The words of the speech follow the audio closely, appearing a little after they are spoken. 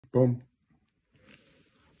Boom.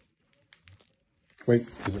 Wait,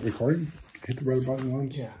 is it recording? Hit the red button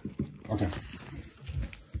once? Yeah. Okay.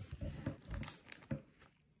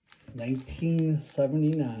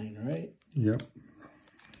 1979, right? Yep.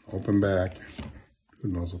 Open back. Who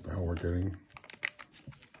knows what the hell we're getting?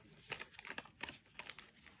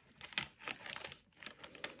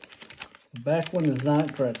 The back one is not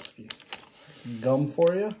Gretzky. Some gum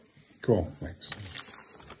for you. Cool. Thanks.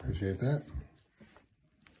 Appreciate that.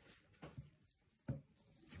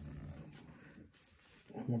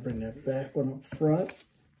 We'll bring that back one up front.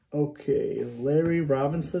 Okay, Larry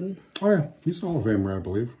Robinson. Oh, yeah. He's a Hall of Famer, I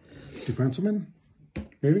believe. Defenseman?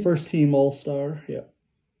 Maybe? First team All-Star, yep.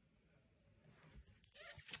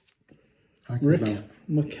 Rick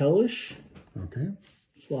McKellish. Okay.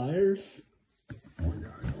 Flyers. Oh, my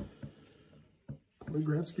God. The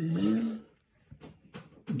Gretzky, man.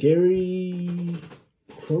 Gary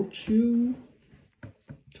Crochu.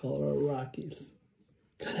 Colorado Rockies.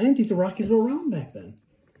 God, I didn't think the Rockies were around back then.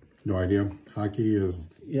 No idea. Hockey is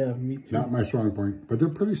me too. Not my strong point, but they're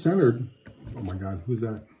pretty centered. Oh, my God. Who's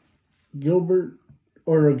that? Gilbert,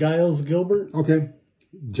 or Giles Gilbert. Okay.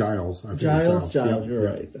 Giles. I think Giles, Yep, you're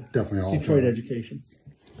yep. right. Definitely all Detroit education.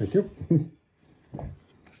 Thank you.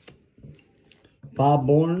 Bob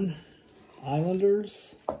Bourne,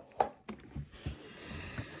 Islanders.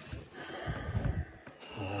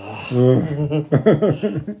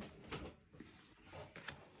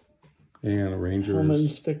 And Rangers. Common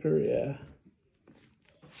sticker, yeah.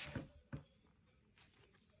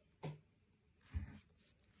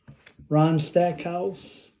 Ron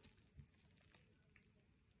Stackhouse.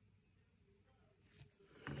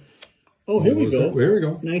 Oh, here we go. Here we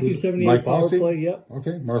go. 1978 power play, yep.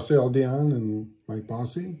 Okay, Marcel Dion and Mike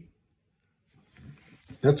Bossy.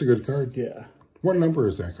 That's a good card. Yeah. What number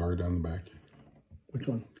is that card on the back? Which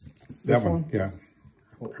one? That one, yeah.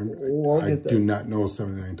 I get that. do not know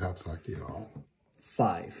 79 Topps hockey at all.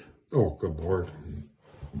 5. Oh, good Lord.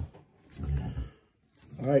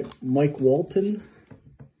 All right, Mike Walton.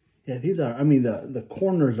 Yeah, these are, I mean, the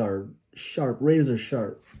corners are sharp, razor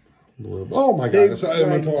sharp. Oh, my God. It's oh,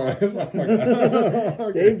 my God.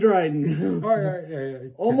 Okay. Dave Dryden. All right, yeah.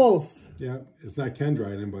 Almost. Yeah, it's not Ken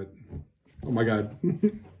Dryden, but oh, my God.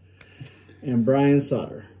 And Brian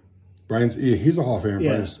Sutter. He's a Hall of Famer.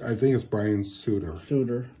 Yeah. I think it's Brian Suter.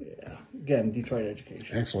 Suter, yeah. Again, Detroit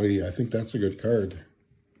education. Actually, I think that's a good card.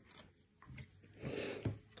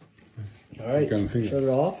 All right, shut it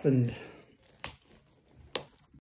off and